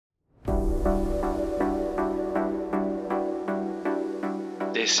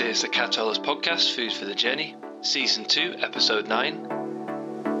This is the Catalyst Podcast, Food for the Journey, Season 2, Episode 9.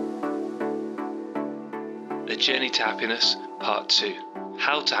 The Journey to Happiness, Part 2.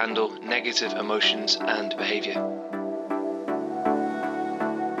 How to handle negative emotions and behaviour.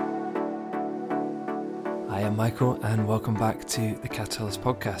 Hi, I'm Michael and welcome back to the Catalyst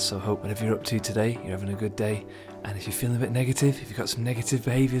Podcast. So I hope whatever you're up to today, you're having a good day. And if you're feeling a bit negative, if you've got some negative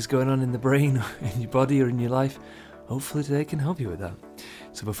behaviours going on in the brain or in your body or in your life, hopefully today can help you with that.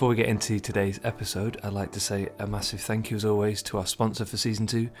 So before we get into today's episode, I'd like to say a massive thank you as always to our sponsor for Season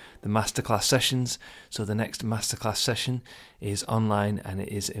 2, the Masterclass Sessions. So the next Masterclass session is online and it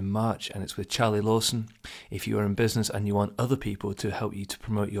is in March and it's with Charlie Lawson. If you are in business and you want other people to help you to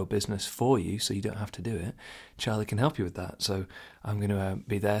promote your business for you so you don't have to do it, Charlie can help you with that. So I'm going to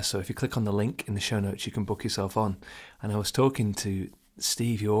be there. So if you click on the link in the show notes, you can book yourself on. And I was talking to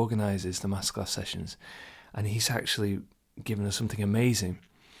Steve, who organises the Masterclass Sessions, and he's actually given us something amazing,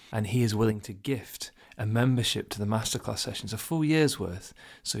 and he is willing to gift a membership to the Masterclass Sessions, a full year's worth.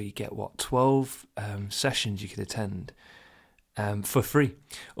 So you get 12 sessions you could attend for free.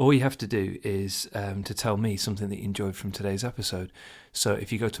 All you have to do is to tell me something that you enjoyed from today's episode. So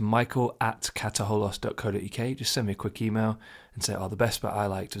if you go to michael@kataholos.co.uk, just send me a quick email and say, the best bit I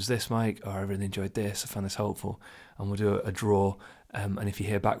liked was this, Mike, or I really enjoyed this, I found this helpful, and we'll do a draw. And if you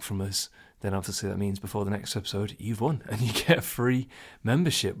hear back from us, then obviously that means before the next episode, you've won and you get a free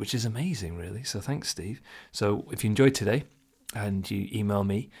membership, which is amazing, really. So thanks, Steve. So if you enjoyed today and you email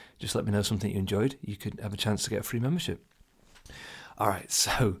me, just let me know something you enjoyed, you could have a chance to get a free membership. All right,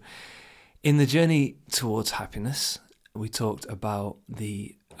 so in the journey towards happiness, we talked about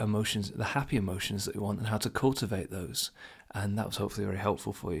the emotions, the happy emotions that we want and how to cultivate those. And that was hopefully very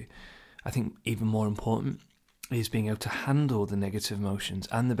helpful for you. I think even more important is being able to handle the negative emotions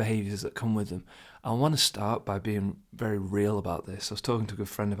and the behaviours that come with them. I want to start by being very real about this. I was talking to a good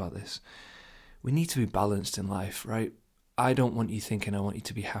friend about this. We need to be balanced in life, right? I don't want you thinking I want you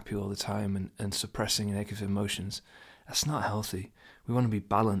to be happy all the time and suppressing negative emotions. That's not healthy. We want to be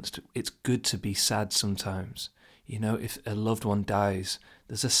balanced. It's good to be sad sometimes. You know, if a loved one dies,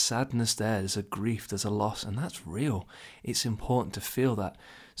 there's a sadness there, there's a grief, there's a loss, and that's real. It's important to feel that.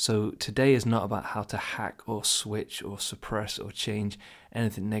 So today is not about how to hack or switch or suppress or change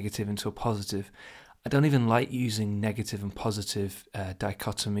anything negative into a positive. I don't even like using negative and positive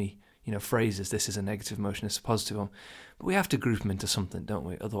dichotomy, phrases. This is a negative emotion, it's a positive one. But we have to group them into something, don't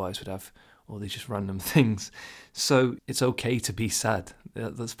we? Otherwise we'd have all these just random things. So it's okay to be sad.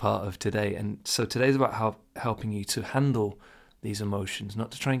 That's part of today. And so today's about helping you to handle these emotions,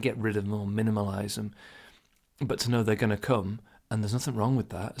 not to try and get rid of them or minimize them, but to know they're going to come. And there's nothing wrong with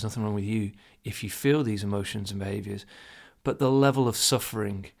that. There's nothing wrong with you if you feel these emotions and behaviours. But the level of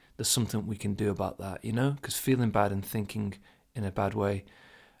suffering, there's something we can do about that, because feeling bad and thinking in a bad way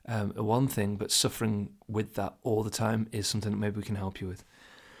are one thing, but suffering with that all the time is something that maybe we can help you with.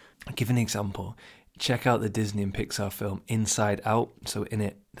 I'll give an example. Check out the Disney and Pixar film Inside Out. So in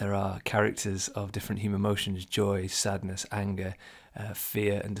it, there are characters of different human emotions: joy, sadness, anger,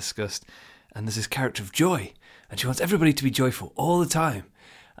 fear, and disgust. And there's this character of joy, and she wants everybody to be joyful all the time.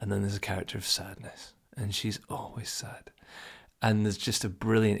 And then there's a character of sadness, and she's always sad. And there's just a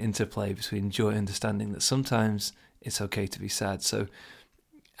brilliant interplay between joy and understanding that sometimes it's okay to be sad. So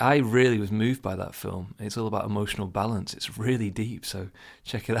I really was moved by that film. It's all about emotional balance. It's really deep, so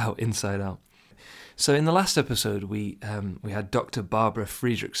check it out, Inside Out. So in the last episode, we had Dr. Barbara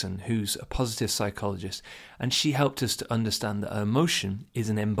Friedrichsen, who's a positive psychologist, and she helped us to understand that emotion is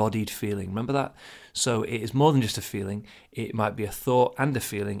an embodied feeling. Remember that? So it is more than just a feeling. It might be a thought and a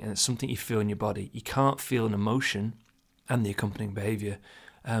feeling, and it's something you feel in your body. You can't feel an emotion and the accompanying behaviour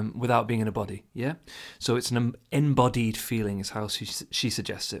without being in a body, yeah? So it's an embodied feeling is how she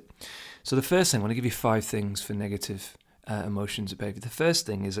suggests it. So the first thing, I want to give you 5 things for negative emotions and behaviour. The first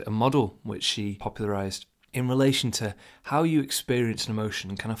thing is a model which she popularised in relation to how you experience an emotion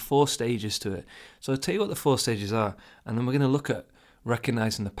and kind of 4 stages to it. So I'll tell you what the 4 stages are, and then we're going to look at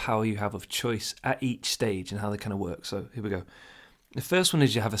recognising the power you have of choice at each stage and how they kind of work. So here we go. The first one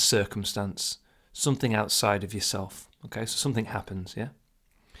is you have a circumstance, something outside of yourself. Okay, so something happens, yeah?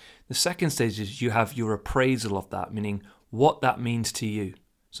 The second stage is you have your appraisal of that, meaning what that means to you.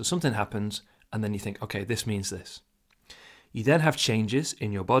 So something happens, and then you think, okay, this means this. You then have changes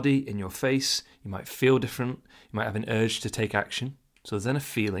in your body, in your face. You might feel different. You might have an urge to take action. So there's then a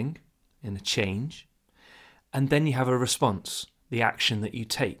feeling and a change. And then you have a response, the action that you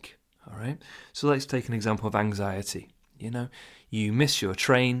take. All right. So let's take an example of anxiety. You miss your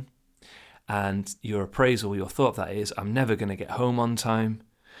train and your appraisal, your thought of that is, I'm never going to get home on time.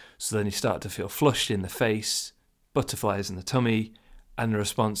 So then you start to feel flushed in the face, butterflies in the tummy, And the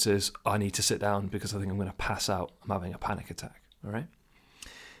response is, I need to sit down because I think I'm going to pass out. I'm having a panic attack. All right.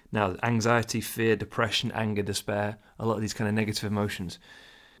 Now, anxiety, fear, depression, anger, despair, a lot of these kind of negative emotions,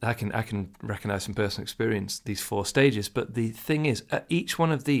 I can recognize from personal experience these 4 stages. But the thing is, at each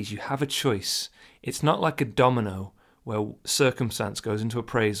one of these, you have a choice. It's not like a domino where circumstance goes into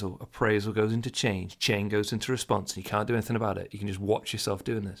appraisal goes into change goes into response, and you can't do anything about it. You can just watch yourself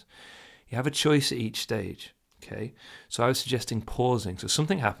doing this. You have a choice at each stage. Okay, so I was suggesting pausing. So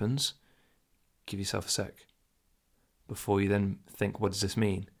something happens, give yourself a sec before you then think, what does this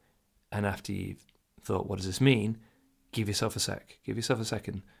mean? And after you've thought, what does this mean? Give yourself a sec. Give yourself a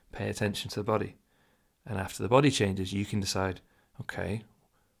second. Pay attention to the body. And after the body changes, you can decide, okay,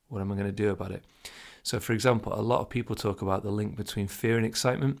 what am I going to do about it? So, for example, a lot of people talk about the link between fear and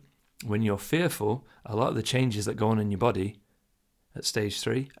excitement. When you're fearful, a lot of the changes that go on in your body at stage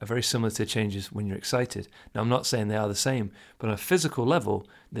 3 are very similar to changes when you're excited. Now, I'm not saying they are the same, but on a physical level,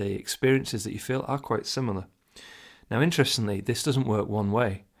 the experiences that you feel are quite similar. Now, interestingly, this doesn't work one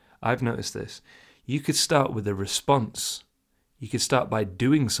way. I've noticed this. You could start with a response. You could start by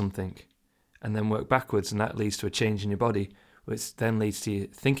doing something and then work backwards, and that leads to a change in your body, which then leads to you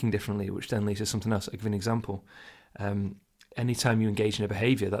thinking differently, which then leads to something else. I'll give you an example. Anytime you engage in a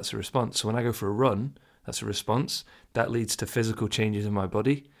behavior, that's a response. So when I go for a run, that's a response. That leads to physical changes in my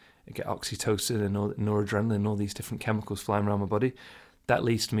body. I get oxytocin and noradrenaline and all these different chemicals flying around my body. That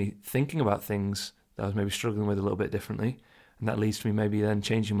leads to me thinking about things that I was maybe struggling with a little bit differently. And that leads to me maybe then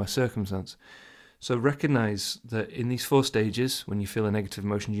changing my circumstance. So recognize that in these 4 stages, when you feel a negative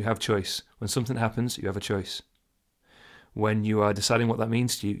emotion, you have choice. When something happens, you have a choice. When you are deciding what that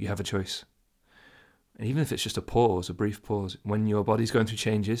means to you, you have a choice. And even if it's just a pause, a brief pause, when your body's going through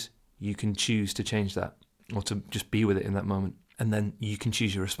changes, you can choose to change that or to just be with it in that moment. And then you can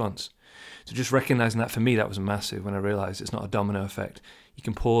choose your response. So just recognizing that, for me, that was massive when I realized it's not a domino effect. You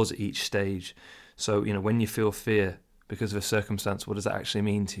can pause at each stage. So, when you feel fear because of a circumstance, what does that actually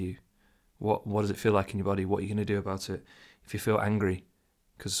mean to you? What does it feel like in your body? What are you going to do about it? If you feel angry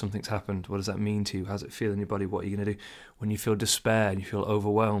because something's happened, what does that mean to you? How does it feel in your body? What are you going to do? When you feel despair and you feel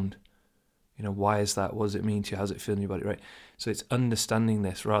overwhelmed, why is that? What does it mean to you? How does it feel in your body, right? So it's understanding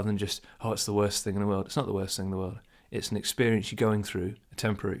this rather than just, it's the worst thing in the world. It's not the worst thing in the world. It's an experience you're going through, a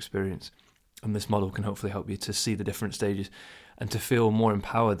temporary experience. And this model can hopefully help you to see the different stages and to feel more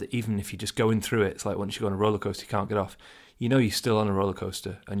empowered that even if you're just going through it, it's like once you go on a roller coaster, you can't get off. You're still on a roller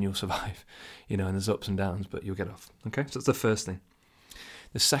coaster and you'll survive, and there's ups and downs, but you'll get off. Okay, so that's the first thing.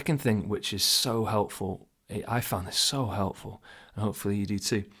 The second thing, which is so helpful, I found this so helpful, and hopefully you do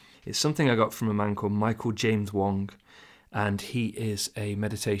too. It's something I got from a man called Michael James Wong, and he is a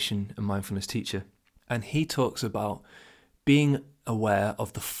meditation and mindfulness teacher. And he talks about being aware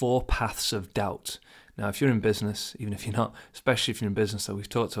of the 4 paths of doubt. Now, if you're in business, even if you're not, especially if you're in business, so we've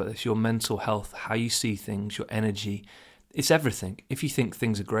talked about this, your mental health, how you see things, your energy, it's everything. If you think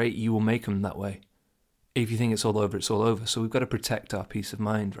things are great, you will make them that way. If you think it's all over, it's all over. So we've got to protect our peace of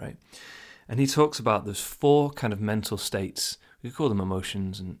mind, right? And he talks about those 4 kind of mental states. We call them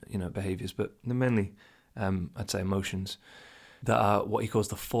emotions and behaviors, but they're mainly, I'd say, emotions that are what he calls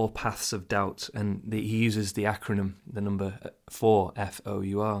the 4 paths of doubt. And he uses the acronym, the number 4,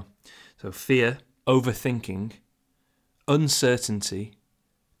 FOUR. So fear, overthinking, uncertainty,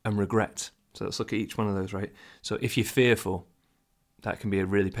 and regret. So let's look at each one of those, right? So if you're fearful, that can be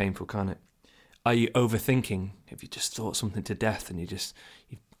really painful, can't it? Are you overthinking? Have you just thought something to death and you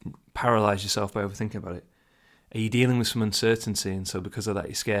paralyze yourself by overthinking about it? Are you dealing with some uncertainty and so because of that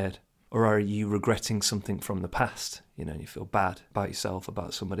you're scared? Or are you regretting something from the past? And you feel bad about yourself,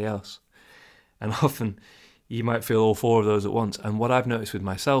 about somebody else. And often you might feel all 4 of those at once. And what I've noticed with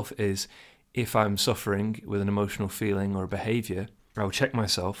myself is if I'm suffering with an emotional feeling or a behavior, I'll check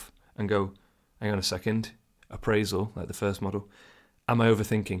myself and go, hang on a second, appraisal, like the first model. Am I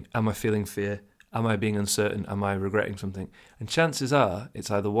overthinking? Am I feeling fear? Am I being uncertain? Am I regretting something? And chances are it's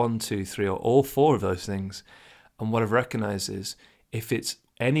either 1, 2, 3, or all 4 of those things. And what I've recognized is if it's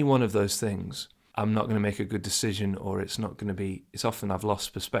any one of those things, I'm not going to make a good decision, or it's often I've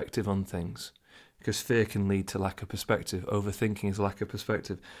lost perspective on things. Because fear can lead to lack of perspective. Overthinking is lack of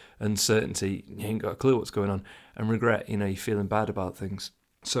perspective. Uncertainty, you ain't got a clue what's going on. And regret, you're feeling bad about things.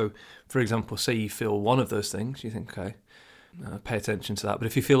 So, for example, say you feel one of those things, you think, okay, pay attention to that. But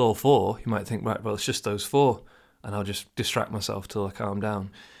if you feel all 4, you might think, right, well, it's just those 4, and I'll just distract myself till I calm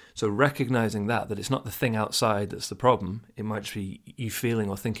down. So recognizing that it's not the thing outside that's the problem, it might just be you feeling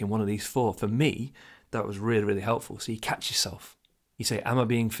or thinking one of these 4. For me, that was really, really helpful. So you catch yourself. You say, am I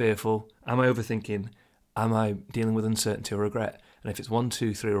being fearful? Am I overthinking? Am I dealing with uncertainty or regret? And if it's 1,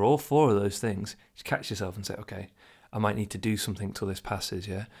 2, 3, or all 4 of those things, just catch yourself and say, okay, I might need to do something till this passes,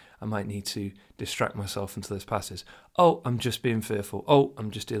 yeah? I might need to distract myself until this passes. Oh, I'm just being fearful. Oh,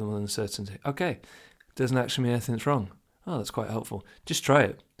 I'm just dealing with uncertainty. Okay, doesn't actually mean anything's wrong. Oh, that's quite helpful. Just try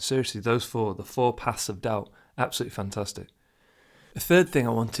it. Seriously, the 4 paths of doubt, absolutely fantastic. The third thing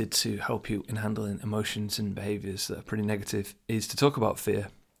I wanted to help you in handling emotions and behaviours that are pretty negative is to talk about fear,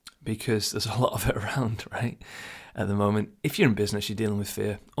 because there's a lot of it around, right? At the moment, if you're in business, you're dealing with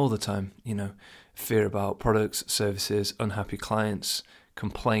fear all the time. Fear about products, services, unhappy clients,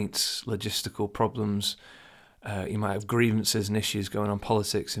 complaints, logistical problems. You might have grievances and issues going on,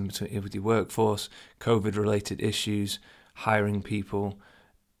 politics in between with your workforce, COVID-related issues, hiring people,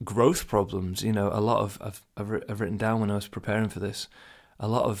 growth problems. A lot of I've written down when I was preparing for this, a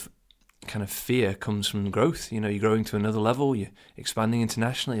lot of kind of fear comes from growth. You're growing to another level, you're expanding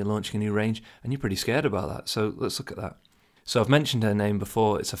internationally, you're launching a new range, and you're pretty scared about that. So let's look at that. So I've mentioned her name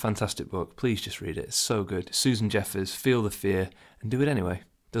before. It's a fantastic book. Please just read it. It's so good. Susan Jeffers, Feel the Fear and Do It Anyway.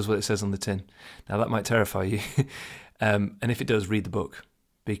 Does what it says on the tin. Now that might terrify you. And if it does, read the book.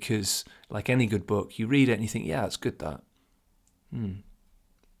 Because like any good book, you read it and you think, yeah, it's good that.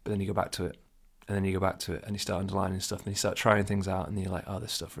 But then you go back to it. And then you go back to it and you start underlining stuff and you start trying things out and you're like, oh,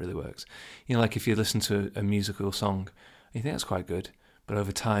 this stuff really works. Like if you listen to a musical song, you think that's quite good. But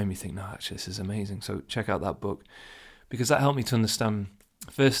over time you think, no, actually this is amazing. So check out that book. Because that helped me to understand,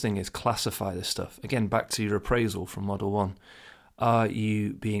 first thing is classify this stuff. Again, back to your appraisal from Model 1. Are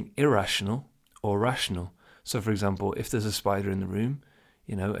you being irrational or rational? So, for example, if there's a spider in the room,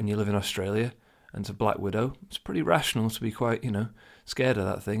 and you live in Australia and it's a black widow, it's pretty rational to be quite, scared of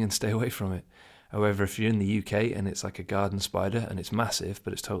that thing and stay away from it. However, if you're in the UK and it's like a garden spider and it's massive,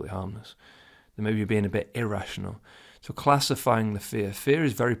 but it's totally harmless, then maybe you're being a bit irrational. So classifying the fear. Fear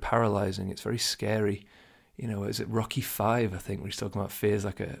is very paralyzing. It's very scary. Is it Rocky 5, I think, where he's talking about fear is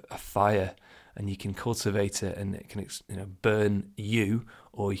like a fire, and you can cultivate it and it can burn you,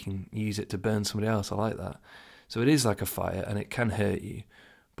 or you can use it to burn somebody else. I like that. So it is like a fire and it can hurt you,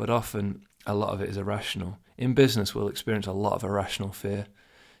 but often a lot of it is irrational. In business, we'll experience a lot of irrational fear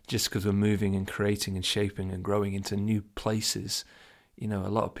just because we're moving and creating and shaping and growing into new places. A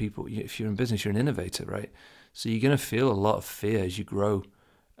lot of people, if you're in business, you're an innovator, right? So you're going to feel a lot of fear as you grow.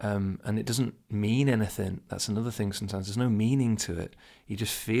 And it doesn't mean anything. That's another thing sometimes. There's no meaning to it. You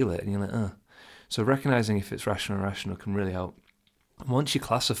just feel it and you're like, ugh. So recognizing if it's rational or irrational can really help. And once you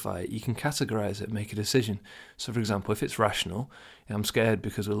classify it, you can categorize it, make a decision. So for example, if it's rational, I'm scared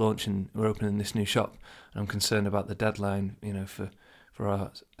because we're opening this new shop and I'm concerned about the deadline, for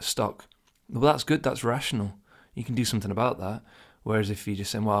our stock. Well, that's good. That's rational. You can do something about that. Whereas if you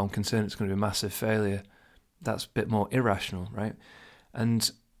just say, well, I'm concerned it's going to be a massive failure, that's a bit more irrational, right?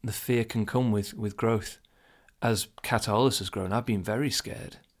 And the fear can come with growth. As Catalyst has grown, I've been very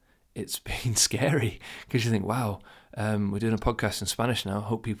scared. It's been scary because you think, wow, we're doing a podcast in Spanish now.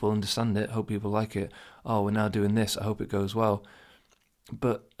 Hope people understand it. Hope people like it. Oh, we're now doing this. I hope it goes well.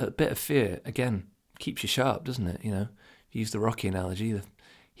 But a bit of fear, again, keeps you sharp, doesn't it? If you use the Rocky analogy, the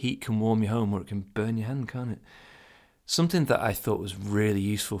heat can warm your home or it can burn your hand, can't it? Something that I thought was really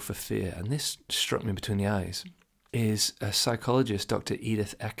useful for fear, and this struck me between the eyes, is a psychologist, Dr.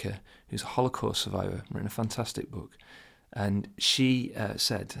 Edith Ecker, who's a Holocaust survivor, written a fantastic book. And she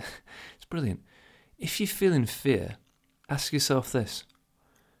said, it's brilliant, if you're feeling fear, ask yourself this: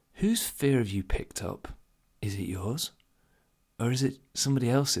 whose fear have you picked up? Is it yours? Or is it somebody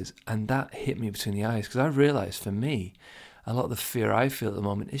else's? And that hit me between the eyes, because I realised for me, a lot of the fear I feel at the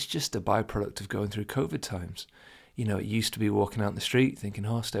moment is just a byproduct of going through COVID times. It used to be walking out in the street thinking,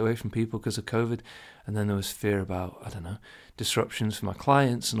 oh, stay away from people because of COVID. And then there was fear about, disruptions for my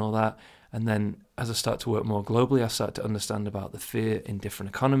clients and all that. And then as I start to work more globally, I start to understand about the fear in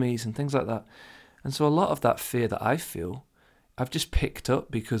different economies and things like that. And so a lot of that fear that I feel, I've just picked up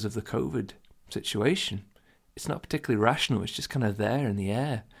because of the COVID situation. It's not particularly rational. It's just kind of there in the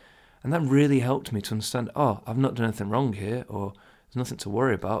air. And that really helped me to understand, oh, I've not done anything wrong here, or there's nothing to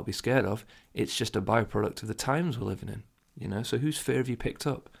worry about, be scared of. It's just a byproduct of the times we're living in, So whose fear have you picked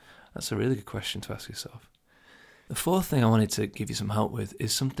up? That's a really good question to ask yourself. The fourth thing I wanted to give you some help with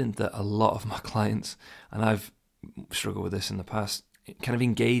is something that a lot of my clients, and I've struggled with this in the past, kind of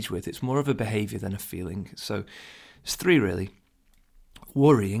engage with. It's more of a behavior than a feeling. So there's 3 really: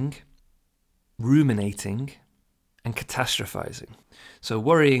 worrying, ruminating, and catastrophizing. So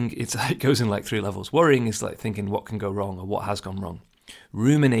worrying, it goes in like 3 levels. Worrying is like thinking what can go wrong or what has gone wrong.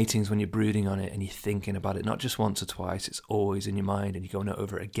 Ruminating is when you're brooding on it and you're thinking about it, not just once or twice, it's always in your mind and you're going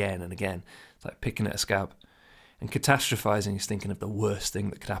over it again and again. It's like picking at a scab. And catastrophizing is thinking of the worst thing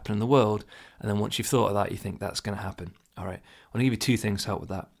that could happen in the world, and then once you've thought of that, you think that's going to happen. All right, I want to give you 2 things to help with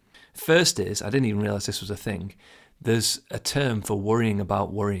that. First is, I didn't even realize this was a thing, There's a term for worrying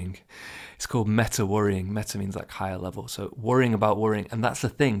about worrying. It's called meta worrying. Meta means like higher level. So worrying about worrying. And that's the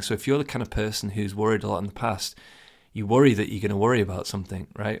thing. So if you're the kind of person who's worried a lot in the past, you worry that you're going to worry about something,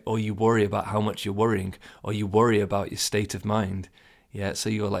 right? Or you worry about how much you're worrying, or you worry about your state of mind. Yeah, so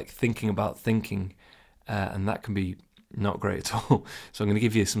you're like thinking about thinking, and that can be not great at all. So I'm going to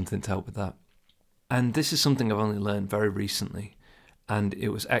give you something to help with that. And this is something I've only learned very recently, and it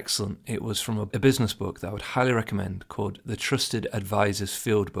was excellent. It was from a business book that I would highly recommend called The Trusted Advisor's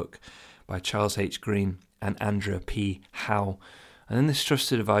Field Book by Charles H. Green and Andrea P. Howe. And in this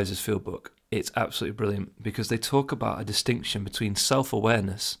Trusted Advisor's Field Book, it's absolutely brilliant because they talk about a distinction between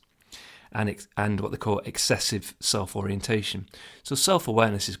self-awareness and what they call excessive self-orientation. So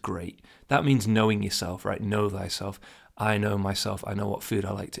self-awareness is great. That means knowing yourself, right? Know thyself. I know myself. I know what food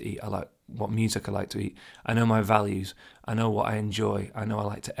I like to eat. I like what music I like to eat. I know my values. I know what I enjoy. I know I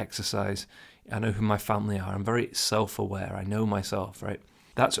like to exercise. I know who my family are. I'm very self-aware. I know myself, right?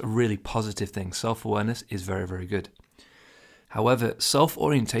 That's a really positive thing. Self-awareness is very, very good. However,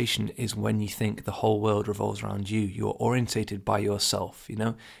 self-orientation is when you think the whole world revolves around you. You're orientated by yourself, you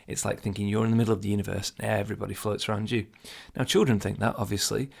know? It's like thinking you're in the middle of the universe and everybody floats around you. Now, children think that,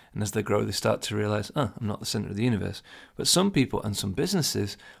 obviously, and as they grow, they start to realize, I'm not the center of the universe. But some people and some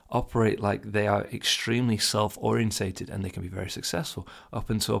businesses operate like they are extremely self-orientated, and they can be very successful up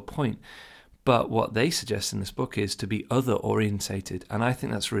until a point. But what they suggest in this book is to be other-orientated, and I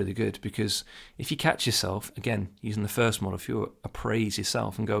think that's really good because if you catch yourself, again, using the first model, if you appraise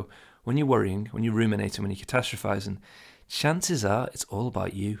yourself and go, when you're worrying, when you're ruminating, when you're catastrophizing, chances are it's all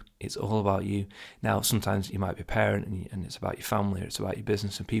about you. It's all about you. Now, sometimes you might be a parent and it's about your family or it's about your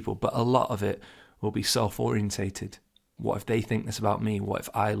business and people, but a lot of it will be self-orientated. What if they think this about me? What if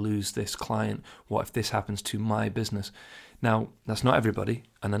I lose this client? What if this happens to my business? Now, that's not everybody,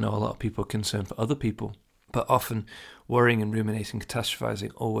 and I know a lot of people are concerned for other people, but often worrying and ruminating,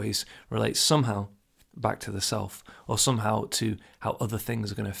 catastrophizing always relates somehow back to the self, or somehow to how other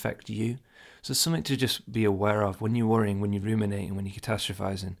things are going to affect you. So it's something to just be aware of when you're worrying, when you're ruminating, when you're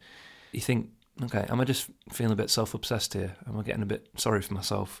catastrophizing. You think, okay, am I just feeling a bit self-obsessed here? Am I getting a bit sorry for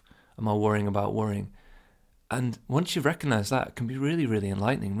myself? Am I worrying about worrying? And once you recognize that, it can be really, really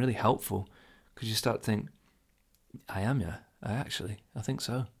enlightening, really helpful, because you start to think, I am, yeah. I think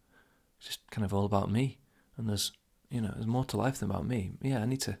so. It's just kind of all about me. And there's more to life than about me. Yeah, I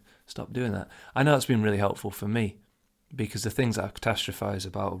need to stop doing that. I know it's been really helpful for me because the things I've catastrophized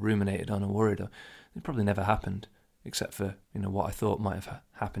about, or ruminated on, or worried on, they probably never happened except for, what I thought might have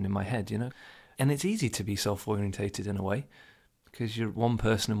happened in my head, And it's easy to be self-orientated in a way because you're one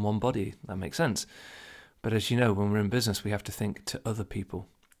person in one body. That makes sense. But as you know, when we're in business, we have to think to other people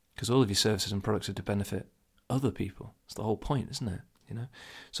because all of your services and products are to benefit other people. It's the whole point, isn't it?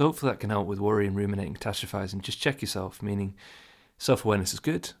 So hopefully that can help with worry and ruminating, catastrophizing. Just check yourself, meaning self-awareness is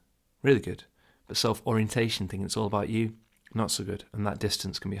good, really good, but self-orientation, thinking it's all about you, not so good, and that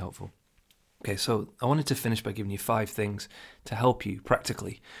distance can be helpful. Okay, so I wanted to finish by giving you 5 things to help you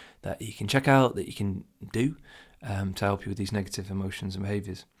practically that you can check out, that you can do to help you with these negative emotions and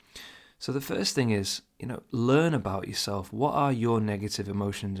behaviors. So the first thing is, learn about yourself. What are your negative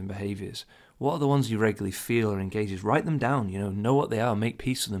emotions and behaviors? What are the ones you regularly feel or engage with? Write them down, know what they are, make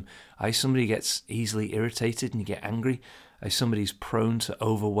peace with them. Are you somebody who gets easily irritated and you get angry? Are you somebody who's prone to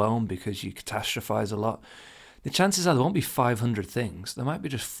overwhelm because you catastrophize a lot? The chances are there won't be 500 things. There might be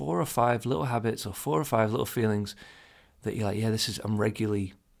just 4 or 5 little habits or 4 or 5 little feelings that you're like, I'm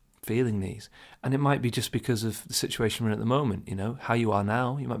regularly feeling these. And it might be just because of the situation we're in at the moment, how you are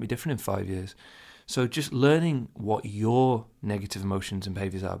now, you might be different in 5 years. So just learning what your negative emotions and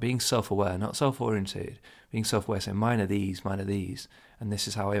behaviors are, being self-aware, not self-oriented, being self-aware, saying mine are these, and this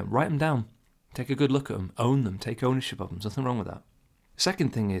is how I am. Write them down, take a good look at them, own them, take ownership of them. There's nothing wrong with that.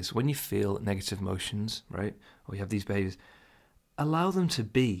 Second thing is when you feel negative emotions, right, or you have these behaviors, allow them to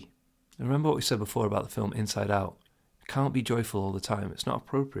be. Remember what we said before about the film Inside Out. You can't be joyful all the time. It's not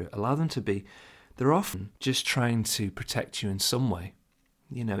appropriate. Allow them to be. They're often just trying to protect you in some way.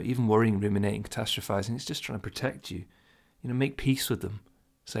 Even worrying, ruminating, catastrophizing, it's just trying to protect you. Make peace with them.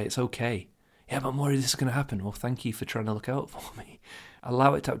 Say, it's okay. Yeah, but I'm worried this is going to happen. Well, thank you for trying to look out for me.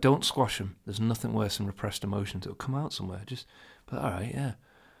 Allow it to, don't squash them. There's nothing worse than repressed emotions. It'll come out somewhere. But all right, yeah,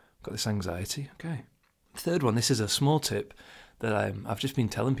 got this anxiety. Okay. Third one, this is a small tip that I've just been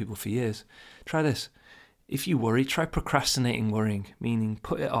telling people for years. Try this. If you worry, try procrastinating worrying, meaning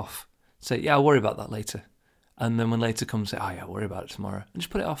put it off. Say, yeah, I'll worry about that later. And then when later comes, say, yeah, I'll worry about it tomorrow. And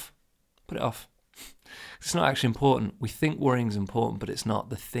just put it off. Put it off. It's not actually important. We think worrying is important, but it's not.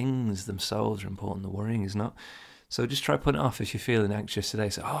 The things themselves are important. The worrying is not. So just try putting it off. If you're feeling anxious today,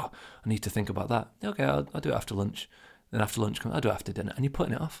 say, oh, I need to think about that. Okay, I'll do it after lunch. Then after lunch comes, I'll do it after dinner. And you're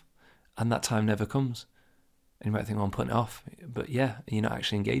putting it off. And that time never comes. And you might think, oh, I'm putting it off. But yeah, you're not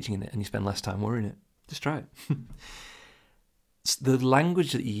actually engaging in it, and you spend less time worrying it. Just try it. The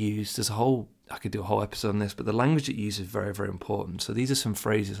language that you use, I could do a whole episode on this, but the language that you use is very, very important. So these are some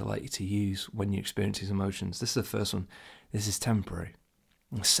phrases I like you to use when you experience these emotions. This is the first one. This is temporary.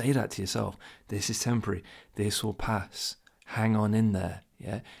 And say that to yourself. This is temporary. This will pass. Hang on in there.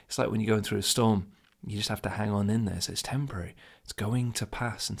 Yeah. It's like when you're going through a storm, you just have to hang on in there. So it's temporary. It's going to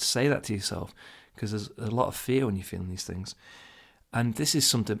pass. And say that to yourself, because there's a lot of fear when you're feeling these things. And this is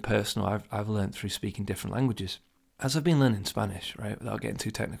something personal I've learned through speaking different languages. As I've been learning Spanish, right, without getting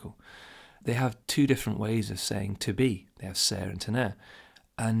too technical, they have two different ways of saying to be. They have ser and tener.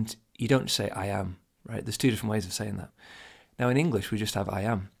 And you don't say I am, right? There's two different ways of saying that. Now, in English, we just have I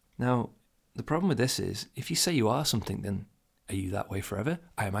am. Now, the problem with this is, if you say you are something, then are you that way forever?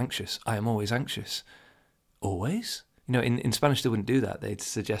 I am anxious. I am always anxious. Always? You know, in Spanish, they wouldn't do that. They'd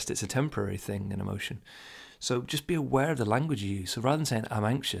suggest it's a temporary thing, an emotion. So just be aware of the language you use. So rather than saying, I'm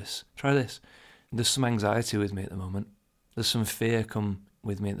anxious, try this. There's some anxiety with me at the moment. There's some fear come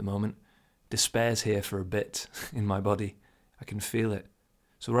with me at the moment. Despair's here for a bit in my body. I can feel it.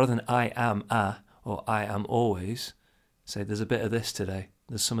 So rather than I am or I am always, say there's a bit of this today.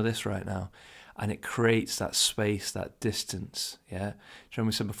 There's some of this right now. And it creates that space, that distance. Yeah. Remember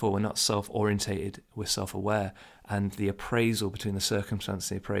we said before, we're not self-orientated, we're self-aware. And the appraisal between the circumstance,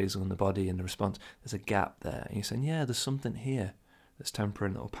 the appraisal and the body and the response, there's a gap there. And you're saying, yeah, there's something here that's temporary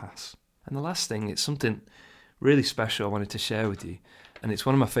and that'll pass. And the last thing, it's something really special I wanted to share with you. And it's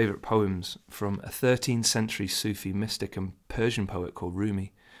one of my favourite poems from a 13th century Sufi mystic and Persian poet called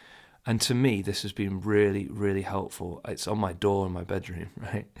Rumi. And to me, this has been really, really helpful. It's on my door in my bedroom,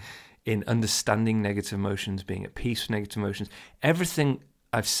 right? In understanding negative emotions, being at peace with negative emotions. Everything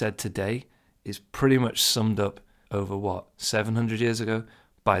I've said today is pretty much summed up over 700 years ago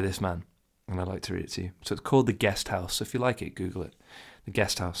by this man. And I'd like to read it to you. So it's called The Guest House. So if you like it, Google it. The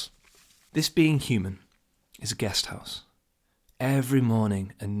Guest House. This being human is a guest house. Every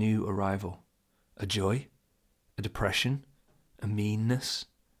morning a new arrival. A joy, a depression, a meanness.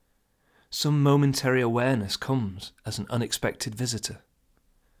 Some momentary awareness comes as an unexpected visitor.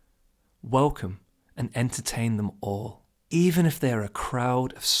 Welcome and entertain them all, even if they are a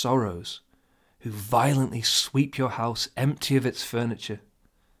crowd of sorrows who violently sweep your house empty of its furniture.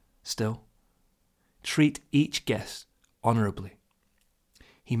 Still, treat each guest honourably.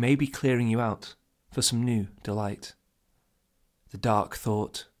 He may be clearing you out for some new delight. The dark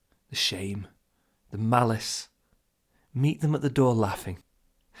thought, the shame, the malice. Meet them at the door laughing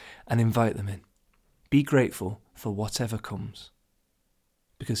and invite them in. Be grateful for whatever comes,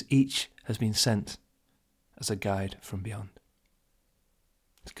 because each has been sent as a guide from beyond.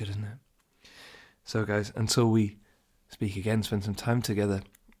 It's good, isn't it? So guys, until we speak again, spend some time together,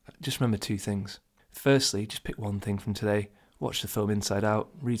 just remember two things. Firstly, just pick one thing from today. Watch the film Inside Out,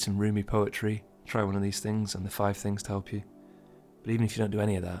 read some Rumi poetry, try one of these things and the 5 things to help you. But even if you don't do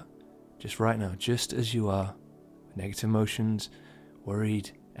any of that, just right now, just as you are, with negative emotions,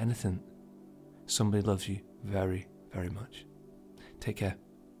 worried, anything, somebody loves you very, very much. Take care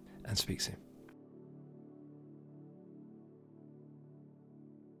and speak soon.